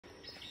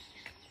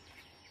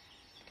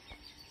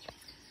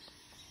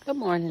Good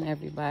morning,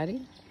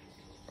 everybody.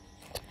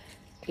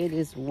 It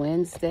is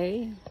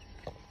Wednesday,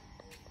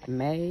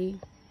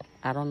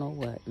 I don't know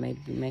what, maybe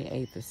May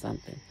 8th or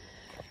something.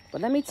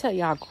 But let me tell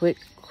y'all a quick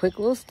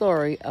little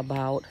story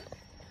about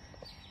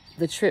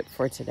the trip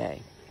for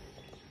today.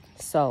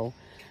 So,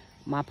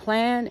 my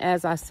plan,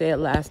 as I said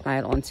last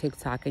night on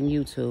TikTok and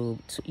YouTube,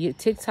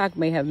 TikTok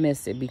may have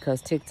missed it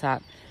because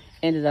TikTok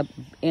ended up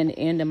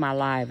ending my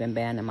live and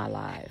banning my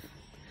live.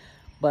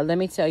 But let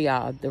me tell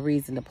y'all the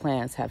reason the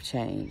plans have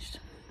changed.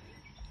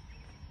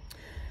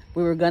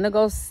 We were going to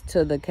go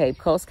to the Cape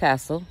Coast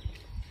Castle,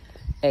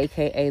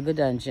 a.k.a. the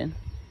dungeon.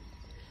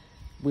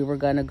 We were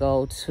going to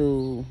go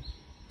to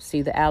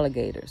see the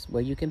alligators,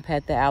 where you can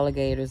pet the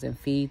alligators and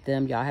feed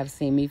them. Y'all have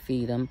seen me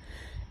feed them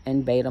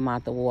and bait them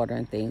out the water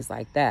and things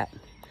like that.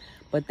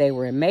 But they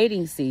were in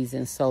mating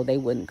season, so they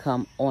wouldn't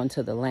come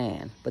onto the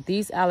land. But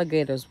these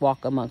alligators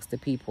walk amongst the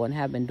people and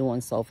have been doing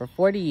so for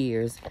 40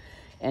 years.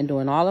 And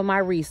doing all of my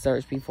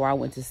research before I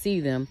went to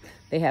see them,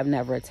 they have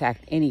never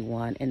attacked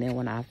anyone. And then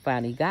when I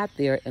finally got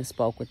there and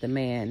spoke with the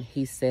man,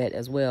 he said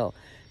as well,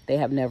 they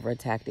have never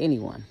attacked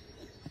anyone.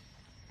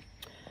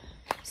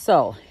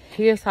 So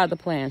here's how the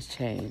plans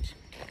change.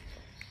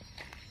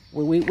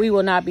 We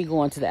will not be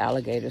going to the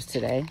alligators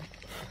today.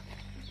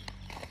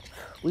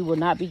 We will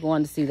not be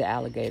going to see the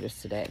alligators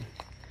today.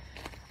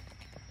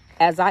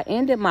 As I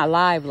ended my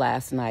live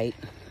last night,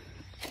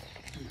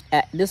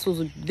 this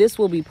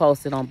will be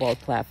posted on both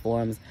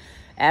platforms.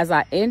 As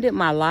I ended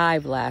my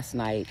live last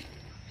night,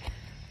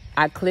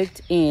 I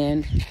clicked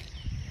in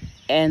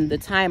and the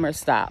timer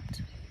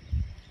stopped.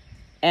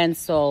 And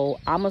so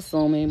I'm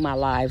assuming my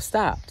live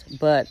stopped.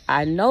 But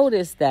I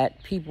noticed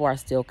that people are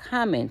still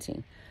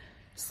commenting.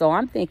 So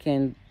I'm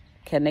thinking,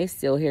 can they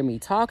still hear me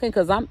talking?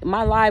 Because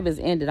my live is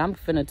ended. I'm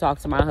finna talk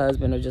to my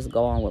husband or just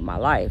go on with my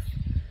life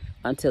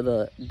until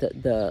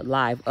the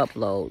live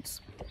uploads.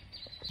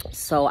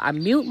 So I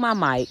mute my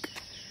mic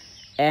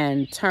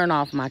and turn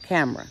off my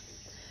camera.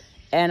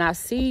 And I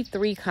see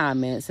 3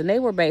 comments, and they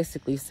were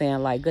basically saying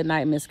like, good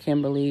night, Miss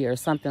Kimberly, or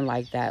something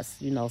like that.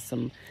 You know,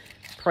 some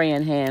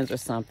praying hands or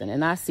something.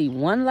 And I see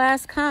one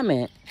last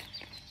comment.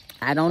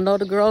 I don't know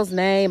the girl's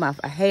name. I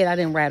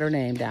didn't write her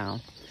name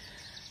down.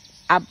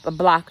 I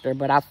blocked her,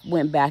 but I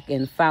went back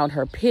and found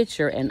her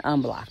picture and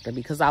unblocked her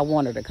because I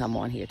wanted her to come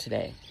on here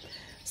today.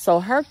 So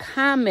her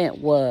comment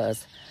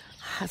was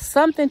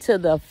something to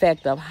the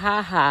effect of,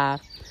 ha,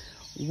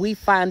 we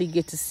finally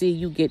get to see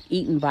you get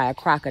eaten by a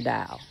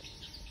crocodile.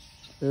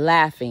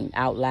 Laughing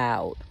out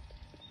loud.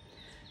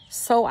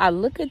 So I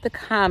look at the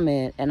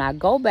comment and I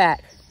go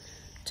back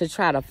to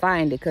try to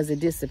find it because it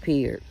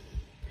disappeared.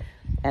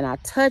 And I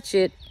touch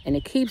it and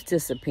it keeps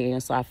disappearing.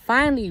 So I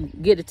finally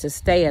get it to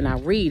stay and I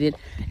read it.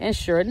 And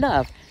sure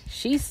enough,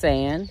 she's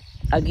saying,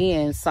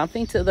 again,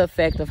 something to the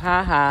effect of,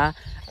 ha,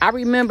 I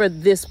remember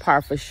this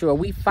part for sure.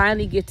 We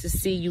finally get to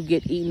see you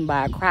get eaten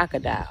by a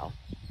crocodile.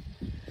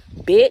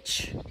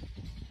 Bitch,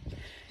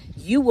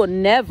 you will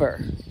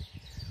never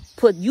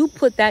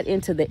put that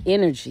into the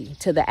energy,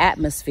 to the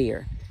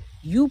atmosphere.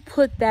 You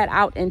put that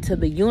out into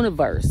the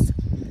universe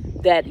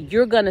that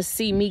you're going to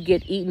see me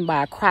get eaten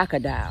by a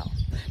crocodile.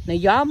 Now,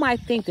 y'all might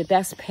think that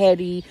that's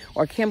petty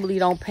or Kimberly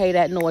don't pay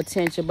that no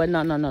attention, but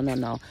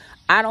no.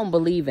 I don't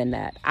believe in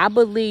that. I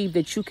believe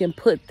that you can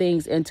put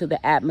things into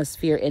the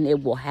atmosphere and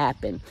it will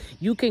happen.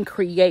 You can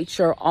create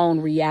your own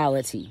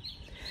reality.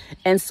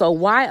 And so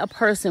why a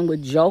person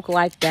would joke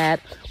like that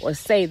or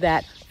say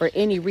that for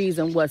any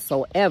reason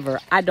whatsoever,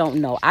 I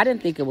don't know. I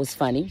didn't think it was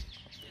funny.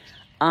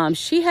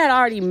 She had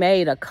already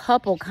made a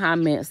couple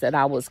comments that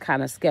I was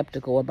kind of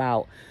skeptical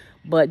about,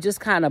 but just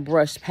kind of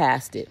brushed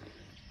past it.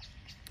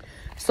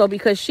 So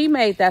because she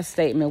made that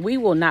statement, we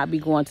will not be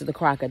going to the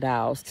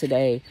crocodiles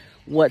today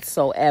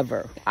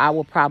whatsoever. I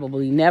will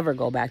probably never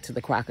go back to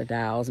the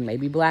crocodiles.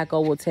 Maybe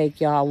Blacko will take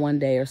y'all one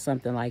day or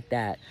something like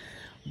that.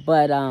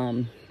 But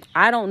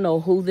I don't know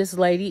who this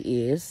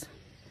lady is.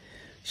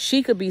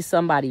 She could be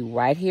somebody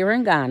right here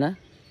in Ghana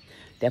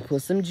that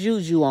put some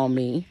juju on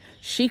me.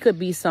 She could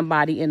be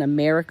somebody in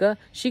America.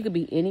 She could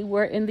be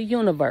anywhere in the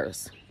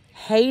universe,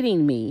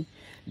 hating me,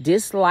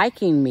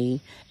 disliking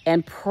me,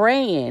 and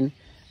praying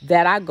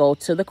that I go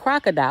to the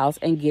crocodiles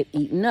and get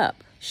eaten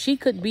up. She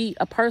could be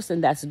a person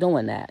that's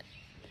doing that.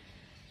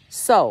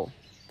 So,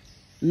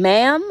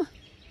 ma'am,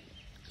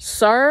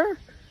 sir,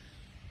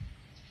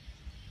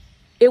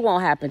 it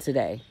won't happen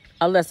today.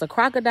 Unless a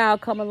crocodile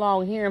come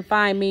along here and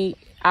find me,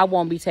 I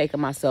won't be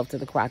taking myself to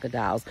the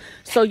crocodiles.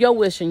 So your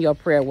wish and your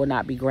prayer will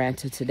not be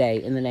granted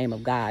today in the name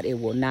of God. It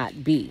will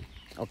not be.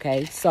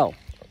 Okay, so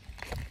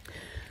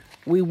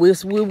we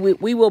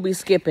will be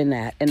skipping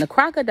that. And the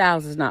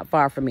crocodiles is not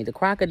far from me. The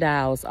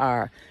crocodiles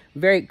are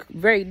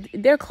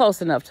they're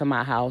close enough to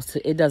my house.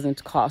 It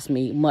doesn't cost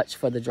me much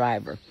for the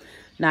driver.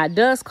 Now, it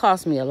does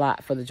cost me a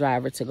lot for the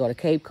driver to go to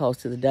Cape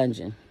Coast to the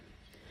dungeon.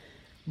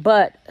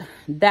 But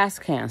that's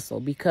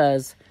canceled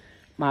because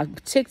my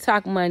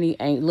TikTok money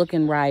ain't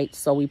looking right.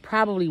 So we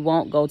probably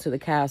won't go to the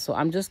castle.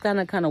 I'm just going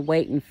to kind of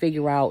wait and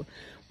figure out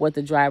what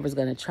the driver's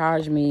going to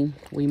charge me.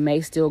 We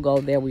may still go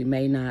there. We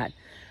may not.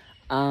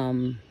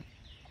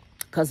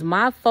 Because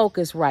my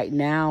focus right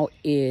now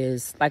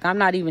is, like, I'm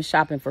not even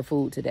shopping for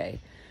food today.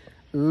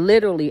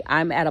 Literally,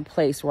 I'm at a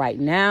place right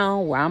now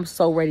where I'm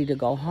so ready to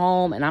go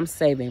home, and I'm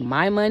saving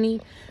my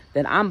money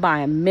that I'm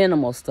buying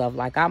minimal stuff.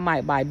 Like, I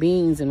might buy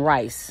beans and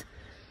rice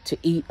to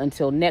eat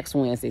until next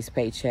Wednesday's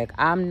paycheck.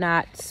 I'm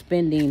not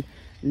spending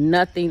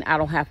nothing I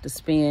don't have to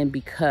spend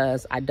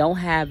because I don't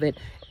have it.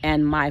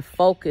 And my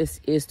focus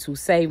is to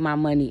save my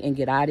money and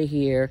get out of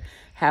here,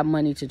 have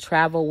money to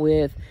travel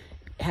with,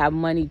 have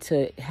money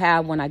to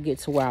have when I get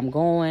to where I'm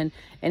going.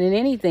 And then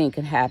anything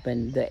can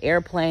happen. The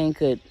airplane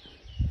could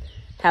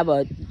have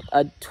a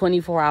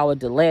 24-hour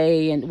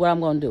delay. And what I'm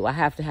going to do, I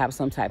have to have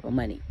some type of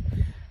money.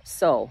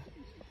 So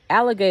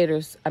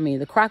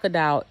the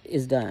crocodile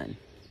is done.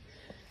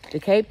 The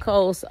Cape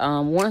Coast,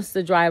 once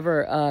the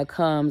driver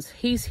comes,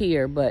 he's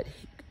here, but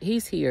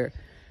he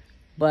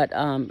went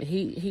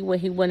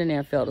in there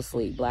and fell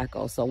asleep,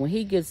 Blacko. So when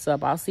he gets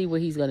up, I'll see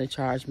what he's going to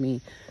charge me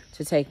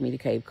to take me to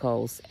Cape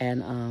Coast.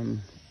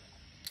 And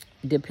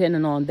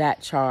depending on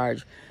that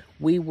charge,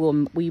 we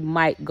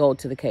might go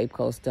to the Cape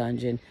Coast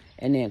dungeon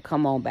and then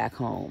come on back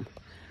home.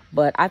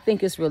 But I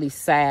think it's really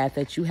sad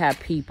that you have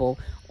people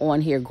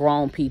on here,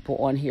 grown people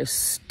on here,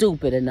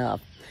 stupid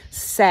enough,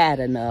 sad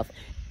enough,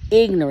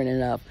 ignorant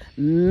enough,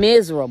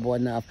 miserable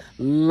enough,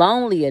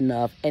 lonely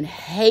enough, and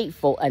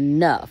hateful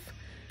enough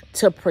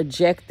to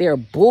project their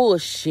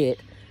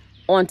bullshit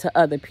onto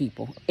other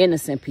people,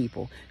 innocent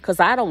people. Because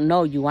I don't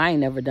know you. I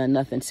ain't never done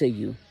nothing to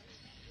you.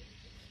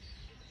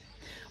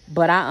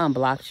 But I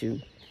unblocked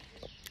you.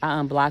 I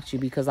unblocked you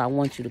because I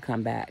want you to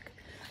come back.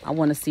 I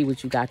want to see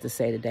what you got to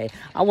say today.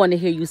 I want to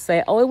hear you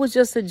say, oh, it was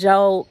just a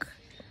joke.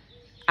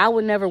 I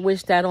would never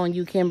wish that on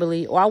you,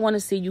 Kimberly. Or I want to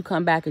see you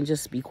come back and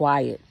just be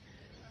quiet.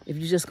 If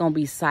you're just going to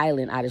be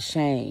silent out of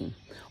shame.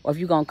 Or if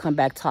you're going to come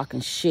back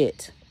talking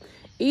shit.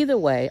 Either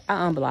way,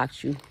 I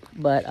unblocked you.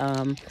 But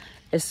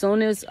as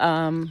soon as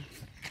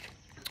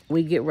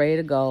we get ready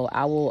to go,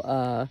 I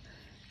will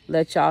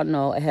let y'all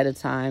know ahead of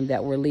time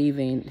that we're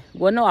leaving.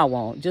 Well, no, I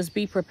won't. Just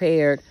be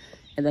prepared.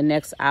 In the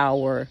next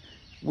hour,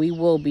 we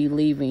will be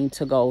leaving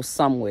to go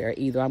somewhere.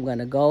 Either I'm going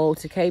to go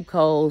to Cape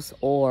Coast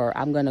or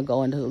I'm going to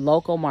go into the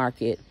local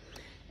market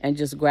and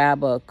just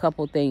grab a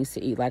couple things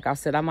to eat. Like I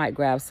said, I might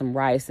grab some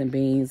rice and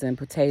beans and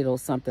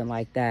potatoes, something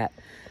like that.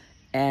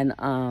 And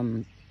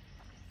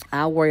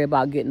I'll worry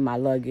about getting my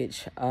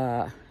luggage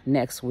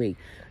next week.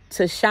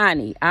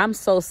 Tashani, I'm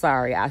so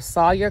sorry. I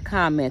saw your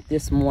comment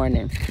this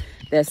morning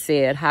that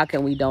said, how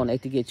can we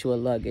donate to get you a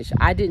luggage?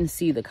 I didn't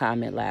see the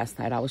comment last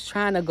night. I was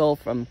trying to go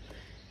from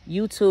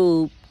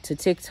YouTube to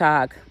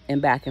TikTok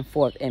and back and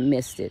forth and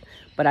missed it.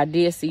 But I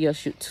did see your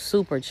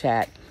super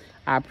chat.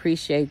 I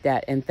appreciate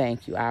that and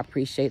thank you. I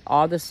appreciate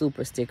all the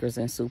super stickers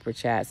and super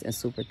chats and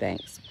super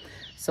thanks.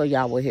 So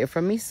y'all will hear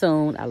from me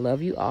soon. I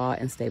love you all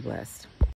and stay blessed.